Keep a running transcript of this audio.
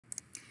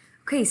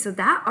Okay, so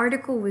that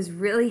article was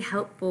really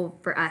helpful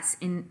for us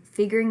in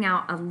figuring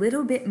out a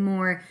little bit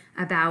more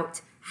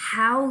about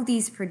how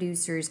these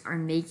producers are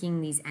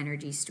making these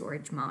energy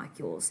storage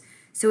molecules.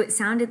 So it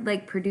sounded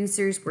like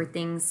producers were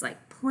things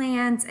like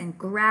plants and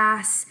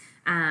grass,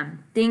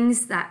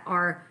 things that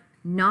are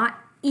not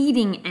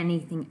eating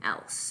anything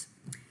else.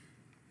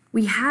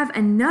 We have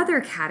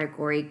another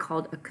category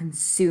called a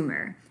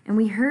consumer. And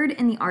we heard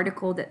in the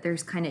article that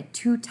there's kind of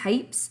two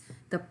types.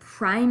 The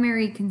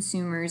primary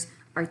consumers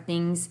are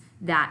things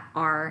that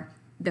are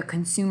the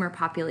consumer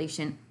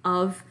population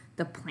of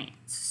the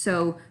plants.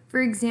 So,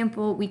 for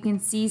example, we can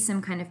see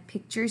some kind of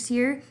pictures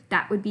here.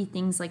 That would be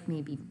things like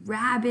maybe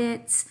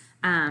rabbits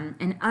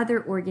and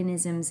other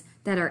organisms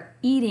that are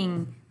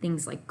eating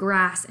things like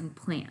grass and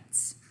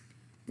plants.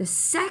 The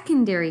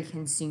secondary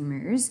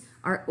consumers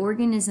are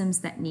organisms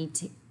that need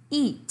to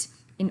eat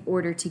in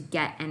order to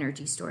get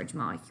energy storage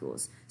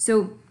molecules.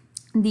 So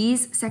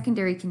these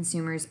secondary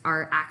consumers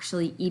are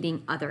actually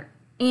eating other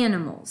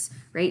animals,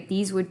 right?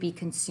 These would be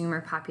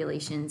consumer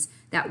populations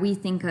that we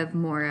think of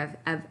more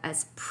of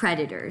as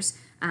predators.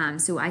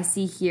 So I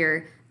see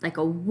here like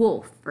a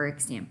wolf, for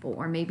example,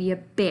 or maybe a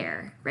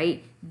bear,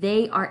 right?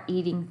 They are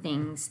eating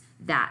things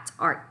that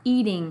are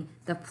eating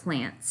the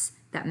plants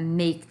that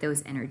make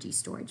those energy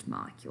storage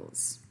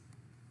molecules.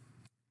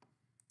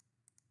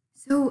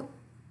 So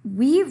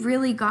we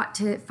really got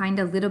to find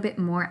a little bit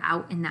more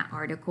out in that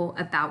article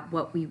about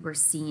what we were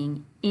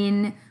seeing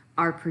in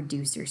our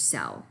producer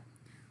cell.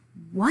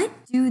 What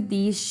do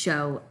these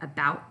show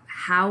about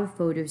how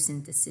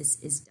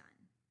photosynthesis is done?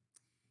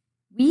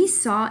 We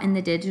saw in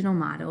the digital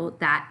model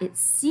that it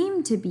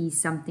seemed to be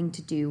something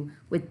to do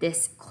with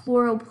this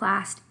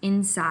chloroplast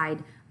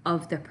inside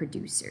of the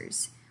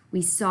producers.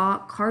 We saw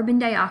carbon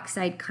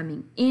dioxide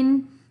coming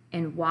in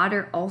and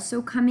water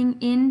also coming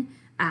in,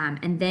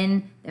 and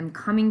then them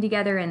coming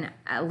together in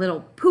a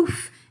little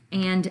poof,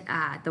 and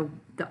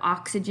the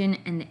oxygen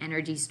and the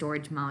energy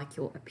storage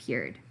molecule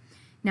appeared.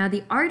 Now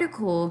the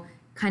article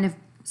kind of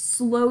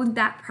slowed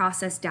that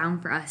process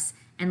down for us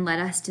and led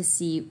us to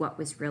see what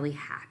was really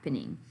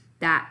happening,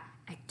 that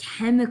a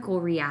chemical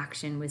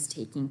reaction was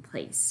taking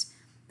place.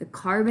 The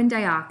carbon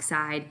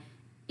dioxide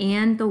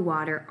and the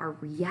water are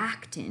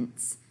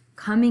reactants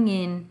coming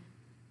in,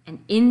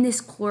 and in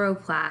this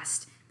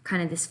chloroplast,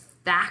 kind of this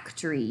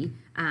factory,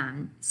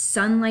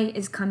 sunlight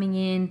is coming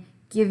in,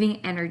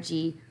 giving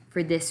energy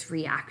for this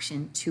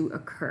reaction to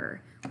occur,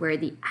 where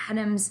the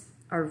atoms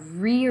are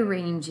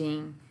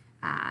rearranging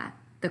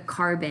the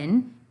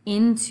carbon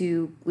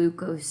into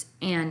glucose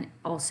and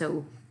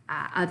also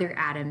other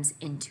atoms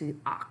into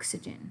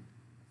oxygen.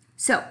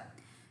 So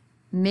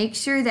make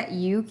sure that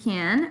you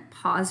can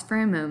pause for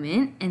a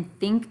moment and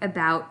think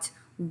about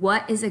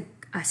what is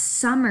a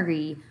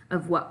summary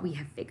of what we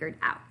have figured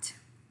out.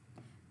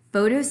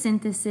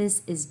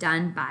 Photosynthesis is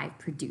done by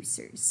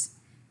producers.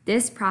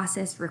 This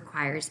process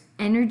requires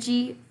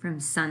energy from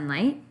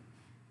sunlight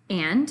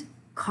and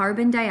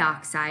carbon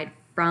dioxide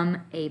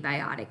from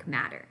abiotic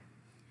matter.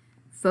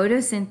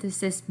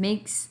 Photosynthesis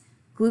makes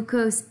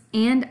glucose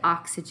and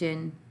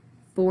oxygen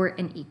for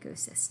an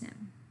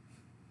ecosystem.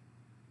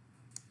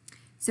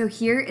 So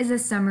here is a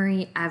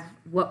summary of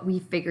what we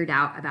figured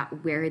out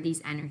about where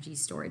these energy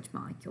storage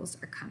molecules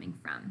are coming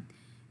from.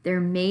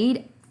 They're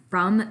made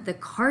from the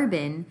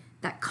carbon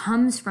that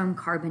comes from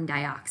carbon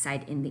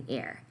dioxide in the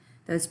air.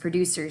 Those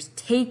producers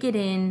take it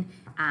in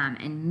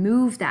and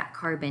move that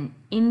carbon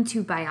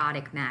into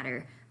biotic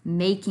matter,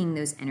 making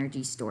those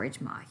energy storage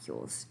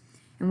molecules.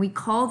 And we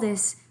call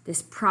this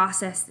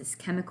process, this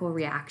chemical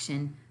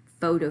reaction,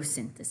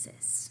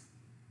 photosynthesis.